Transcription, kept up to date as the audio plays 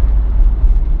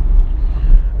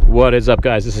What is up,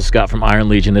 guys? This is Scott from Iron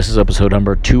Legion. This is episode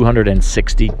number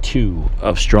 262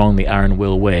 of Strong the Iron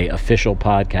Will Way, official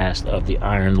podcast of the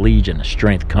Iron Legion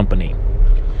Strength Company.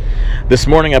 This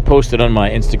morning I posted on my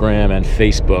Instagram and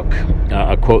Facebook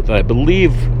a quote that I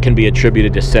believe can be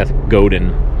attributed to Seth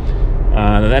Godin.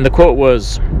 And the quote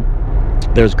was,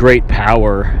 "There's great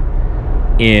power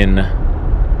in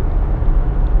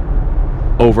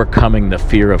overcoming the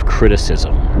fear of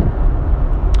criticism."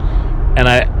 And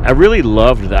I really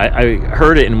loved that. I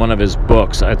heard it in one of his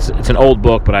books. It's an old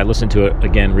book, but I listened to it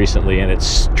again recently, and it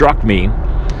struck me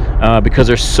because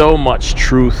there's so much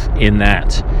truth in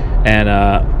that. And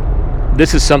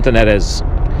this is something that has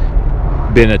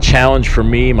been a challenge for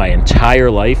me my entire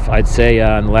life. I'd say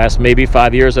in the last maybe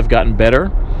 5 years I've gotten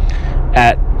better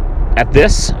at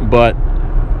this, but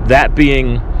that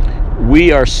being,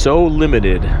 we are so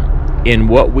limited in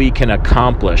what we can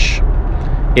accomplish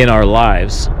in our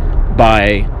lives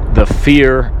by the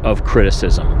fear of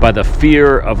criticism, by the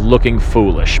fear of looking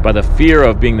foolish, by the fear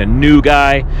of being the new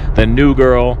guy, the new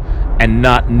girl, and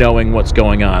not knowing what's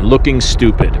going on, looking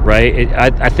stupid, right?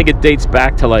 I think it dates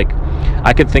back to, like,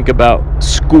 I could think about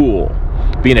school,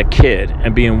 being a kid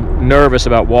and being nervous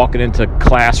about walking into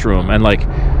classroom and, like,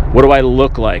 what do I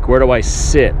look like? Where do I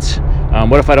sit?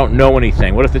 What if I don't know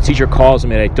anything? What if the teacher calls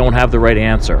me and I don't have the right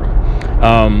answer?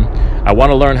 I want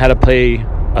to learn how to play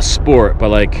a sport, but,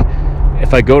 like,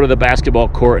 if I go to the basketball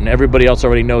court and everybody else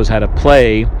already knows how to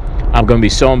play, I'm going to be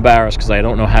so embarrassed because I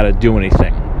don't know how to do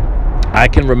anything. I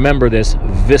can remember this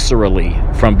viscerally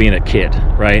from being a kid,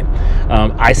 right?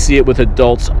 I see it with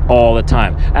adults all the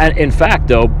time. And in fact,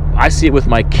 though, I see it with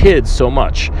my kids so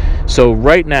much. So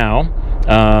right now,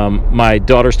 my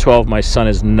daughter's 12, my son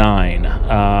is 9.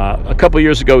 A couple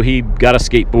years ago, he got a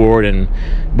skateboard and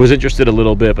was interested a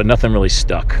little bit, but nothing really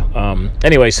stuck.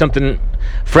 Anyway, a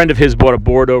friend of his bought a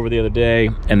board over the other day,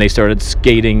 and they started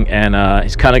skating, and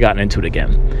he's kind of gotten into it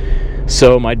again.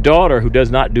 So my daughter, who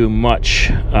does not do much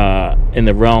in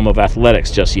the realm of athletics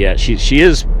just yet, she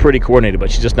is pretty coordinated, but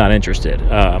she's just not interested.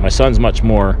 My son's much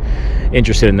more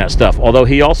interested in that stuff, although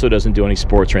he also doesn't do any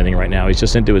sports or anything right now. He's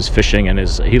just into his fishing, and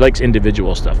he likes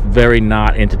individual stuff, very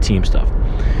not into team stuff.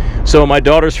 So my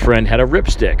daughter's friend had a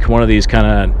Ripstick, one of these kind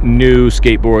of new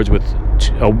skateboards with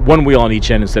one wheel on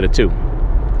each end instead of two,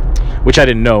 which I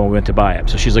didn't know when we went to buy it.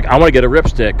 So she's like, I want to get a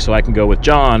Ripstick so I can go with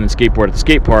John and skateboard at the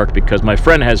skate park because my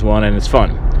friend has one and it's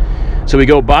fun. So we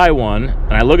go buy one,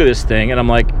 and I look at this thing, and I'm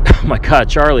like, oh my God,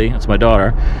 Charlie, that's my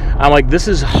daughter. I'm like, this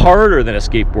is harder than a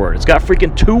skateboard. It's got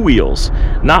freaking 2 wheels,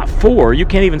 not 4. You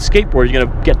can't even skateboard. You're going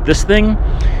to get this thing?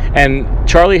 And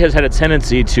Charlie has had a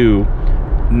tendency to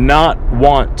not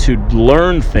want to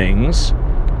learn things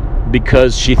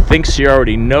because she thinks she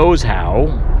already knows how,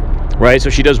 right? So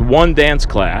she does one dance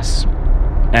class,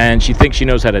 and she thinks she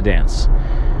knows how to dance.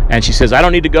 And she says, I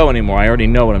don't need to go anymore. I already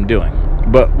know what I'm doing.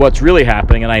 But what's really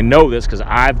happening, and I know this because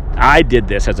I did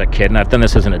this as a kid, and I've done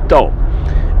this as an adult,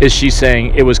 is she's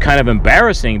saying it was kind of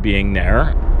embarrassing being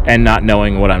there and not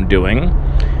knowing what I'm doing.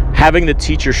 Having the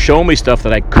teacher show me stuff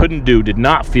that I couldn't do did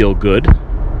not feel good.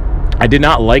 I did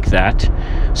not like that,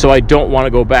 so I don't want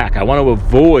to go back. I want to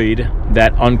avoid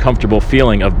that uncomfortable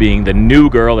feeling of being the new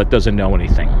girl that doesn't know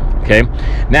anything, okay?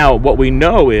 Now, what we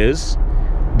know is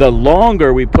the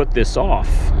longer we put this off,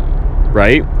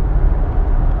 right,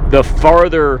 the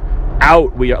farther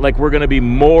out we are. Like, we're going to be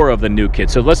more of the new kid.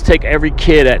 So let's take every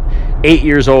kid at 8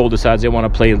 years old decides they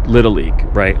want to play Little League,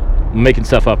 right? I'm making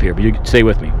stuff up here, but you stay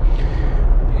with me.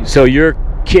 So your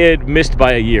kid missed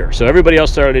by a year. So everybody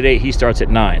else started at 8, he starts at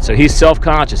 9. So he's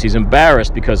self-conscious. He's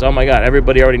embarrassed because, oh my God,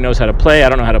 everybody already knows how to play. I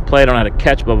don't know how to play. I don't know how to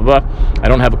catch, blah, blah, blah. I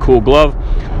don't have a cool glove.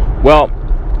 Well,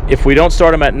 if we don't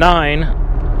start him at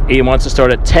 9, he wants to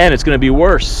start at 10, it's going to be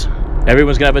worse.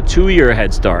 Everyone's going to have a 2-year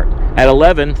head start. At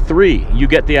 11, 3. You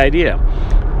get the idea.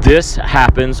 This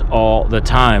happens all the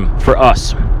time for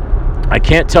us. I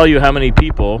can't tell you how many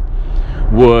people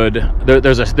would.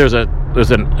 There's a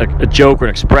joke or an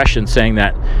expression saying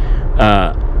that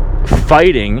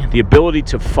fighting, the ability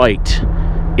to fight,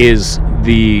 is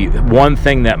the one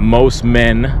thing that most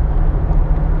men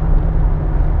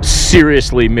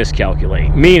seriously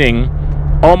miscalculate. Meaning,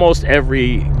 almost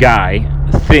every guy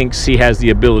thinks he has the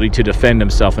ability to defend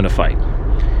himself in a fight.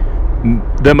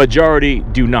 The majority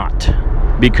do not,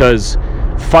 because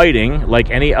fighting,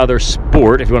 like any other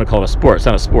sport, if you want to call it a sport, it's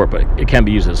not a sport, but it can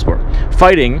be used as a sport.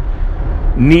 Fighting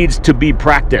needs to be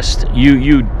practiced.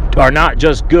 You are not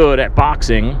just good at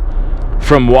boxing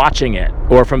from watching it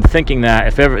or from thinking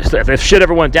that if shit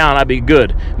ever went down, I'd be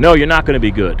good. No, you're not going to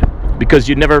be good because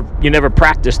you never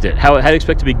practiced it. How do you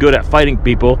expect to be good at fighting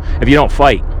people if you don't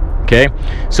fight? Okay,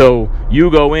 so you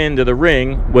go into the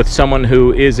ring with someone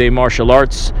who is a martial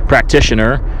arts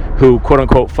practitioner who quote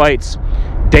unquote fights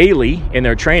daily in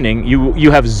their training.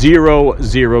 You have zero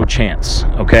chance.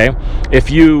 Okay,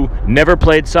 if you never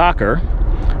played soccer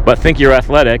but think you're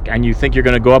athletic and you think you're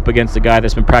going to go up against a guy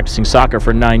that's been practicing soccer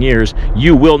for 9 years,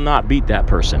 you will not beat that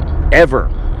person ever.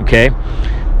 Okay,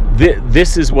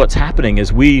 this is what's happening.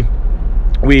 Is we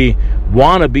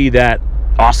want to be that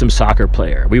awesome soccer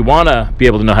player. We want to be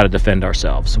able to know how to defend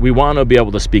ourselves. We want to be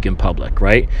able to speak in public,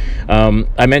 right?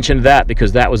 I mentioned that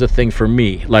because that was a thing for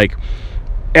me. Like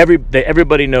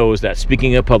everybody knows that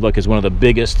speaking in public is one of the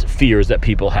biggest fears that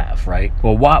people have, right?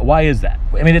 Well, why is that?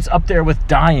 I mean, it's up there with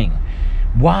dying.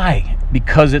 Why?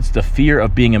 Because it's the fear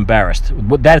of being embarrassed.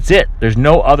 That's it. There's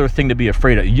no other thing to be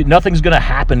afraid of. Nothing's going to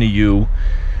happen to you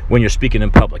when you're speaking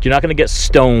in public. You're not going to get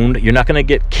stoned. You're not going to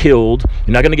get killed.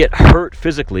 You're not going to get hurt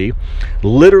physically.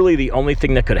 Literally, the only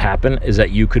thing that could happen is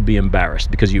that you could be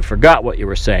embarrassed because you forgot what you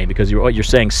were saying, because what you're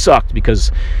saying sucked,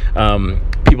 because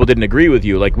people didn't agree with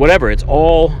you. Like, whatever. It's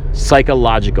all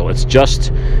psychological. It's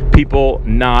just people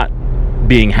not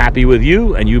being happy with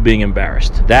you and you being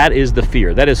embarrassed. That is the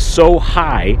fear. That is so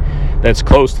high that's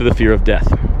close to the fear of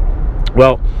death.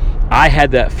 Well, I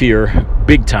had that fear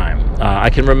big time. I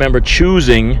can remember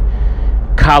choosing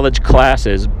college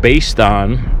classes based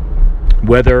on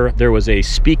whether there was a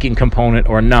speaking component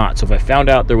or not. So if I found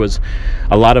out there was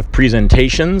a lot of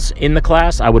presentations in the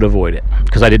class, I would avoid it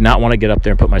because I did not want to get up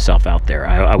there and put myself out there.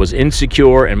 I was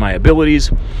insecure in my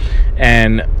abilities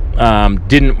and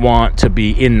didn't want to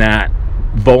be in that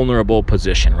vulnerable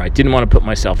position, right? Didn't want to put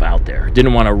myself out there.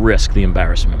 Didn't want to risk the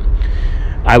embarrassment.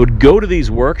 I would go to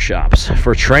these workshops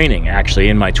for training actually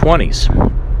in my 20s,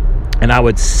 and I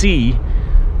would see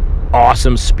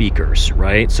awesome speakers,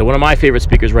 right? So one of my favorite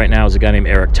speakers right now is a guy named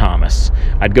Eric Thomas.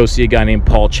 I'd go see a guy named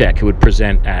Paul Chek who would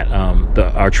present at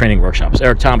our training workshops.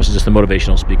 Eric Thomas is just a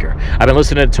motivational speaker. I've been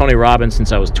listening to Tony Robbins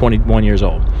since I was 21 years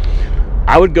old.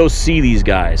 I would go see these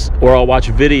guys, or I'll watch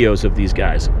videos of these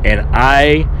guys, and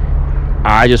I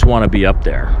just want to be up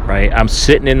there, right? I'm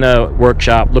sitting in the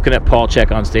workshop looking at Paul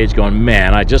Chek on stage going,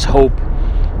 man, I just hope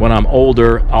when I'm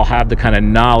older I'll have the kind of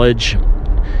knowledge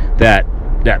that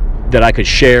I could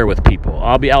share with people.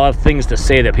 I'll have things to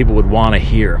say that people would want to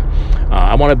hear.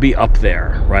 I want to be up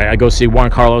there, right? I go see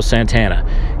Juan Carlos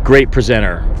Santana, great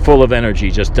presenter, full of energy,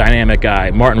 just dynamic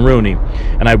guy. Martin Rooney,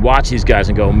 and I watch these guys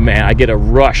and go, man, I get a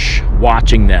rush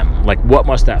watching them. Like, what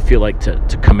must that feel like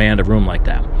to command a room like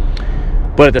that?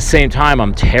 But at the same time,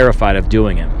 I'm terrified of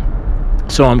doing it.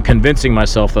 So I'm convincing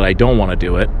myself that I don't want to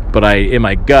do it, but in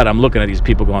my gut, I'm looking at these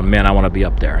people going, man, I want to be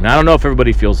up there. And I don't know if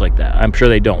everybody feels like that. I'm sure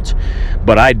they don't.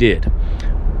 But I did.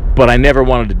 But I never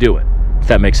wanted to do it, if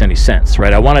that makes any sense,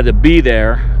 right? I wanted to be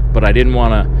there, but I didn't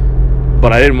want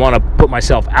to put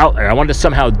myself out there. I wanted to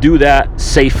somehow do that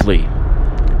safely.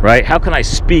 Right? How can I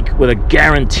speak with a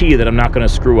guarantee that I'm not going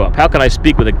to screw up? How can I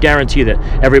speak with a guarantee that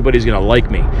everybody's going to like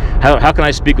me? How can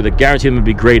I speak with a guarantee I'm going to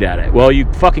be great at it? Well, you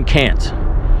fucking can't.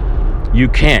 You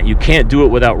can't. You can't do it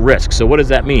without risk. So what does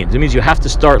that mean? It means you have to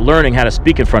start learning how to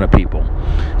speak in front of people.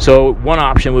 So one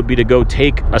option would be to go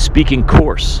take a speaking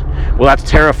course. Well, that's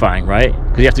terrifying, right?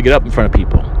 Because you have to get up in front of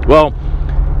people. Well,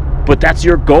 but that's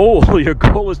your goal. Your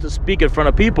goal is to speak in front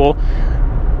of people.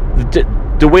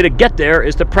 The way to get there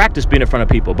is to practice being in front of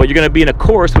people. But you're going to be in a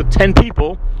course with 10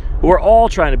 people who are all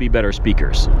trying to be better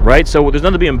speakers, right? So there's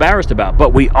nothing to be embarrassed about,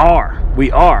 but we are.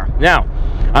 Now,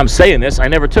 I'm saying this, I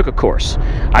never took a course.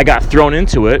 I got thrown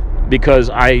into it because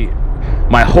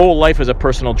my whole life as a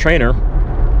personal trainer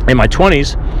in my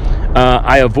 20s,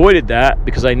 I avoided that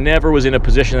because I never was in a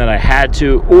position that I had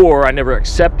to, or I never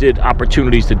accepted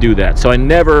opportunities to do that. So I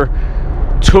never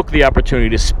took the opportunity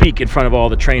to speak in front of all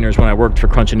the trainers when I worked for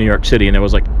Crunch in New York City, and there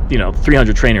was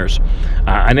 300 trainers.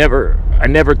 I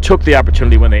never took the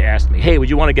opportunity when they asked me, hey, would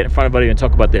you want to get in front of everybody and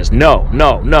talk about this? No.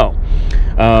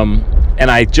 And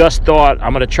I just thought,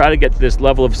 I'm going to try to get to this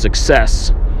level of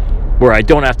success where I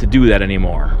don't have to do that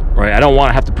anymore, right? I don't want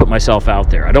to have to put myself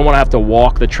out there. I don't want to have to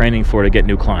walk the training floor to get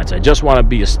new clients. I just want to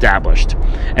be established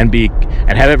and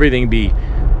have everything be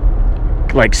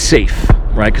like safe,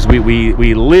 right? Because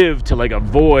we live to like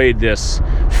avoid this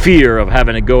fear of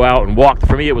having to go out and walk.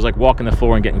 For me, it was like walking the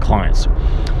floor and getting clients.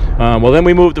 Well, then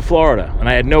we moved to Florida, and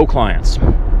I had no clients.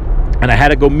 And I had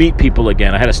to go meet people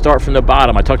again. I had to start from the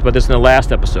bottom. I talked about this in the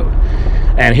last episode.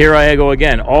 And here I go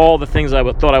again. All the things I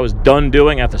thought I was done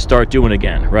doing, I have to start doing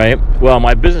again, right? Well,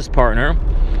 my business partner,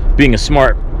 being a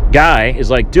smart guy,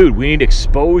 is like, dude, we need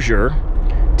exposure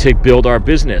to build our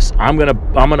business. I'm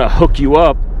gonna hook you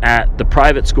up at the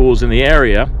private schools in the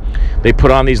area. They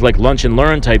put on these like lunch and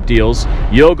learn type deals.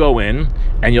 You'll go in,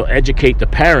 and you'll educate the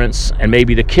parents and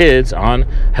maybe the kids on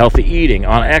healthy eating,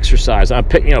 on exercise, on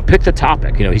pick the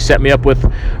topic. He set me up with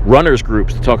runners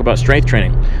groups to talk about strength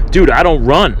training. Dude, I don't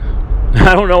run.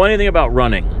 I don't know anything about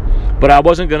running. But I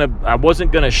wasn't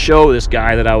gonna show this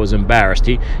guy that I was embarrassed.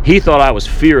 He thought I was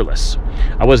fearless.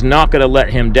 I was not gonna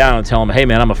let him down and tell him, hey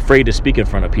man, I'm afraid to speak in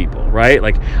front of people, right?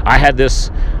 Like, I had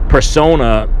this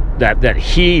persona that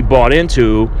he bought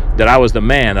into, that I was the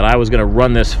man, that I was gonna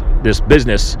run this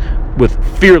business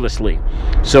with fearlessly.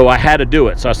 So I had to do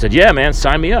it. So I said, yeah man,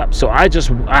 sign me up. So I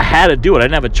had to do it. I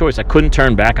didn't have a choice. I couldn't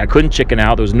turn back. I couldn't chicken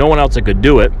out. There was no one else that could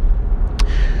do it.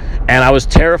 And I was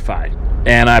terrified.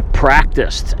 And I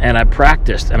practiced, and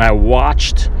I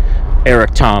watched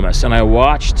Eric Thomas, and I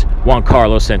watched Juan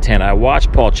Carlos Santana, I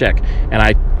watched Paul Chek, and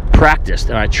I practiced,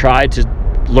 and I tried to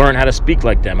learn how to speak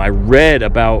like them. I read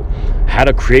about how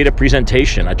to create a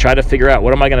presentation. I tried to figure out,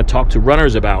 what am I going to talk to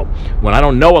runners about when I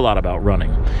don't know a lot about running?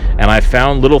 And I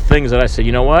found little things that I said,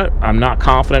 you know what, I'm not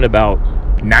confident about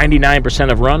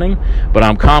 99% of running, but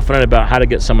I'm confident about how to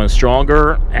get someone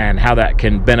stronger and how that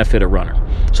can benefit a runner.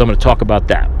 So I'm going to talk about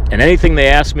that. And anything they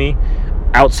ask me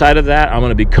outside of that, I'm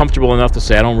going to be comfortable enough to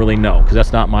say I don't really know, because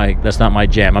that's not my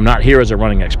jam. I'm not here as a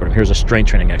running expert. I'm here as a strength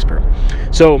training expert.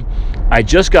 So I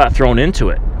just got thrown into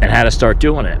it and had to start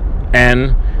doing it.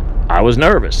 And I was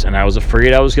nervous, and I was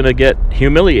afraid I was going to get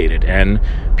humiliated, and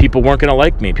people weren't going to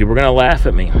like me. People were going to laugh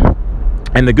at me.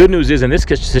 And the good news is, in this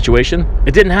situation,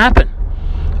 it didn't happen.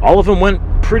 All of them went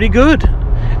pretty good.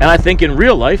 And I think in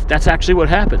real life, that's actually what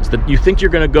happens. That you think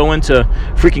you're going to go into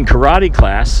freaking karate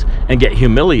class and get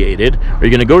humiliated, or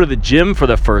you're going to go to the gym for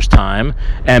the first time,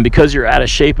 and because you're out of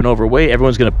shape and overweight,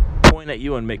 everyone's going to point at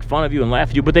you and make fun of you and laugh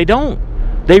at you, but they don't.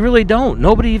 They really don't.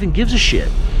 Nobody even gives a shit.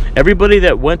 Everybody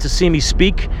that went to see me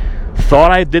speak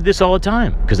thought I did this all the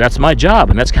time, because that's my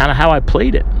job, and that's kind of how I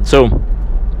played it. So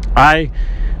I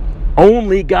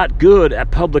only got good at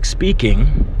public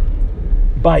speaking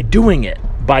by doing it,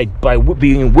 by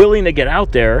being willing to get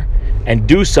out there and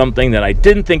do something that I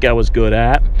didn't think I was good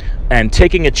at, and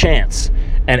taking a chance.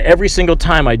 And every single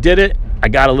time I did it, I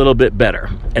got a little bit better.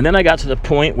 And then I got to the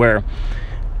point where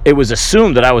it was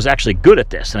assumed that I was actually good at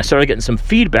this, and I started getting some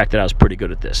feedback that I was pretty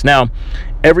good at this. Now,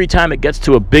 every time it gets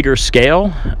to a bigger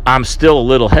scale, I'm still a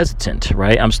little hesitant,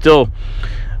 right? I'm still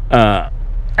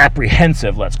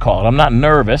apprehensive, let's call it. I'm not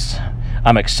nervous.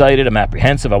 I'm excited. I'm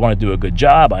apprehensive. I want to do a good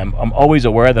job. I'm always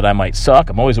aware that I might suck.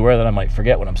 I'm always aware that I might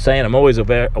forget what I'm saying. I'm always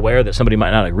aware that somebody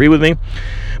might not agree with me.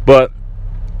 But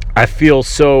I feel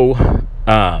so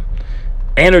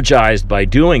energized by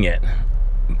doing it.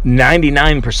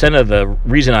 99% of the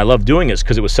reason I love doing it is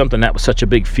because it was something that was such a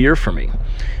big fear for me.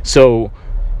 So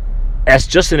as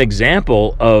just an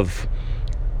example of,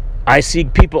 I see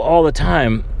people all the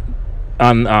time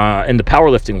in the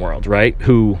powerlifting world, right,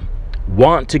 who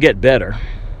want to get better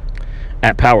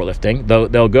at powerlifting.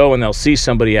 They'll go and they'll see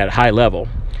somebody at high level,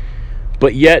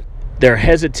 but yet they're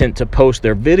hesitant to post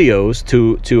their videos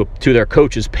to their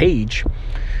coach's page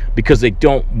because they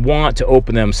don't want to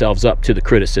open themselves up to the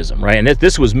criticism, right? And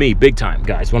this was me big time,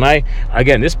 guys. When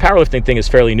this powerlifting thing is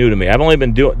fairly new to me. I've only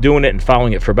been doing it and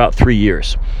following it for about 3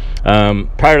 years.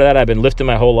 Prior to that, I've been lifting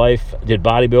my whole life, did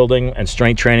bodybuilding and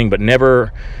strength training, but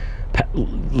never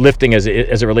lifting as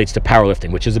it relates to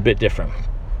powerlifting, which is a bit different.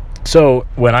 So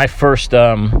when I first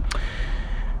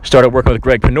started working with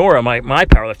Greg Panora, my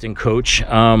powerlifting coach,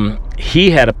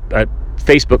 he had a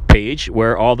Facebook page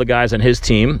where all the guys on his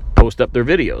team post up their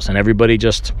videos, and everybody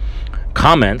just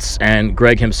comments, and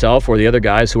Greg himself or the other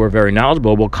guys who are very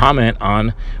knowledgeable will comment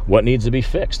on what needs to be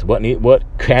fixed, what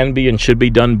can be and should be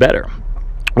done better.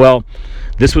 Well,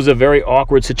 this was a very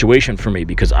awkward situation for me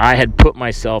because I had put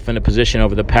myself in a position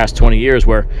over the past 20 years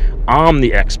where I'm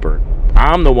the expert.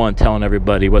 I'm the one telling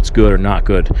everybody what's good or not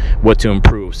good, what to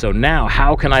improve. So now,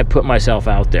 how can I put myself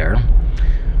out there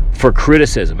for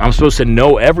criticism? I'm supposed to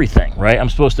know everything, right? I'm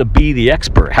supposed to be the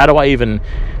expert. How do I even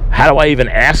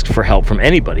ask for help from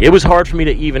anybody? It was hard for me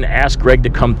to even ask Greg to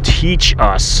come teach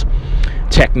us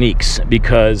techniques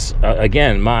because,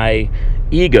 again, my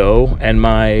ego and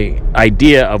my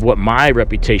idea of what my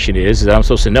reputation is that I'm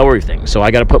supposed to know everything. So I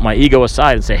got to put my ego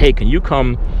aside and say, hey, can you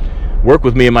come work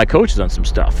with me and my coaches on some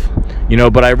stuff?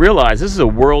 But I realize this is a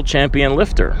world champion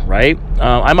lifter, right?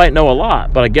 I might know a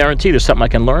lot, but I guarantee there's something I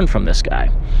can learn from this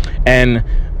guy. And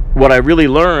what I really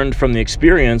learned from the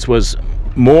experience was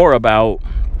more about,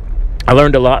 I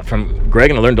learned a lot from Greg,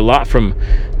 and I learned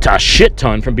a shit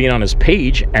ton from being on his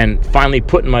page and finally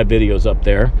putting my videos up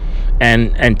there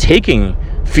and taking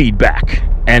feedback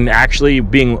and actually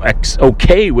being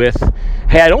okay with,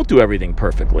 hey, I don't do everything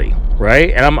perfectly,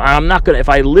 right? And I'm not gonna, if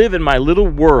I live in my little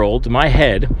world, my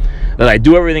head, that I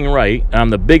do everything right, and I'm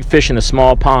the big fish in the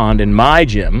small pond in my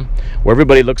gym, where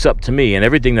everybody looks up to me and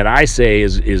everything that I say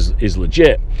is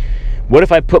legit. What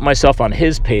if I put myself on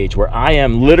his page where I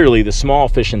am literally the small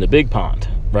fish in the big pond,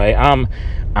 right?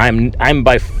 I'm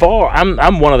by far,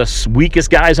 I'm one of the weakest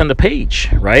guys on the page,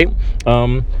 right?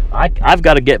 I've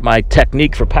got to get my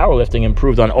technique for powerlifting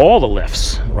improved on all the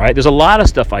lifts, right? There's a lot of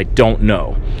stuff I don't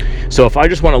know. So if I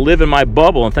just want to live in my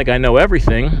bubble and think I know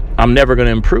everything, I'm never going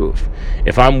to improve.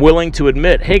 If I'm willing to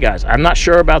admit, hey guys, I'm not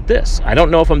sure about this. I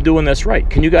don't know if I'm doing this right.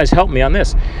 Can you guys help me on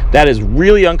this? That is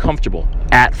really uncomfortable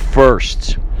at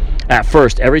first. At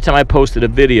first, every time I posted a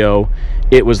video,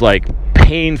 it was like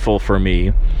painful for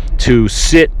me to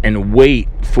sit and wait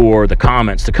for the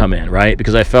comments to come in, right?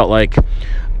 Because I felt like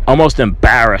almost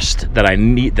embarrassed that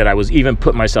I was even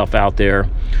putting myself out there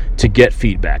to get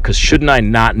feedback. Because shouldn't I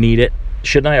not need it?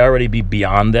 Shouldn't I already be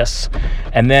beyond this?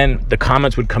 And then the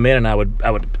comments would come in, and I would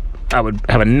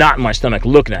have a knot in my stomach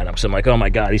looking at them. So I'm like, oh my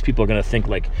God, these people are going to think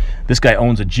like this guy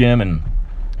owns a gym and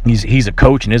he's a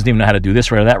coach and doesn't even know how to do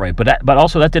this right or that right. But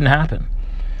also that didn't happen.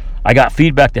 I got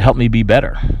feedback to help me be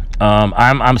better.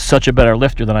 I'm such a better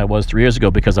lifter than I was 3 years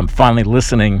ago because I'm finally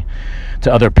listening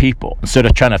to other people instead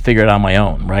of trying to figure it out on my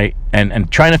own, right?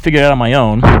 And trying to figure it out on my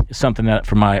own is something that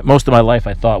for most of my life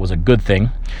I thought was a good thing.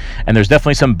 And there's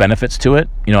definitely some benefits to it.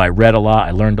 You know, I read a lot,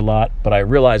 I learned a lot, but I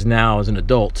realize now as an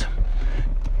adult,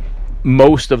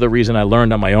 most of the reason I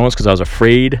learned on my own is because I was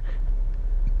afraid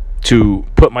to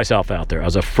put myself out there. I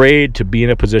was afraid to be in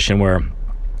a position where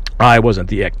I wasn't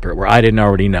the expert, where I didn't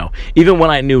already know. Even when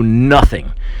I knew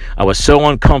nothing, I was so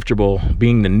uncomfortable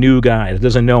being the new guy that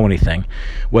doesn't know anything,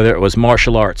 whether it was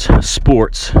martial arts,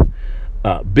 sports,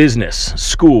 business,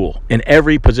 school, in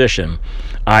every position.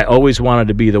 I always wanted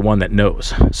to be the one that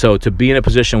knows. So to be in a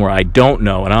position where I don't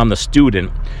know and I'm the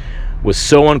student was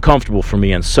so uncomfortable for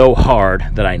me and so hard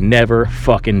that I never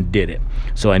fucking did it.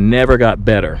 So I never got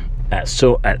better at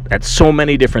so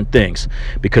many different things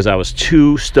because I was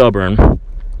too stubborn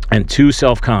and too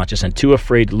self-conscious and too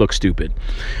afraid to look stupid.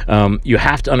 You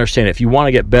have to understand, if you want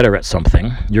to get better at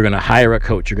something, you're going to hire a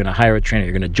coach, you're going to hire a trainer,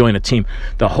 you're going to join a team.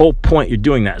 The whole point you're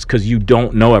doing that is because you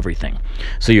don't know everything.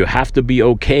 So you have to be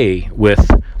okay with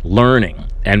learning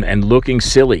and looking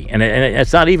silly. And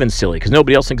it's not even silly because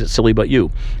nobody else thinks it's silly but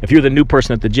you. If you're the new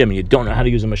person at the gym and you don't know how to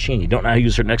use a machine, you don't know how to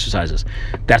use certain exercises,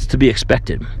 that's to be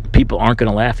expected. People aren't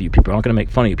going to laugh at you. People aren't going to make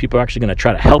fun of you. People are actually going to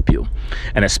try to help you.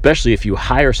 And especially if you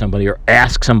hire somebody or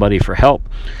ask somebody for help,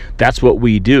 that's what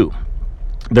we do.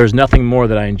 There's nothing more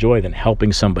that I enjoy than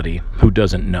helping somebody who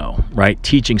doesn't know, right?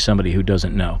 Teaching somebody who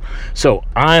doesn't know. So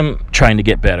I'm trying to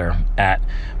get better at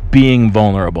being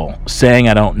vulnerable, saying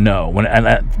I don't know.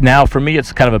 Now for me,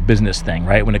 it's kind of a business thing,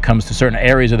 right? When it comes to certain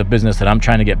areas of the business that I'm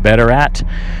trying to get better at,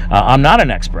 I'm not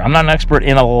an expert. I'm not an expert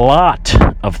in a lot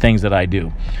of things that I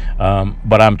do,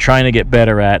 but I'm trying to get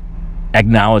better at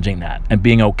acknowledging that and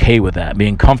being okay with that,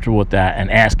 being comfortable with that,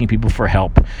 and asking people for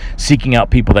help, seeking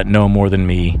out people that know more than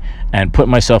me, and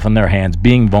putting myself in their hands,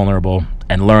 being vulnerable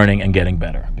and learning and getting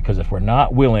better. Because if we're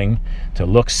not willing to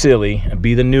look silly and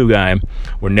be the new guy,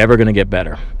 we're never going to get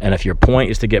better. And if your point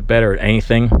is to get better at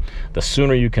anything, the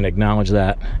sooner you can acknowledge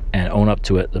that and own up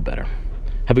to it, the better.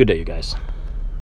 Have a good day, you guys.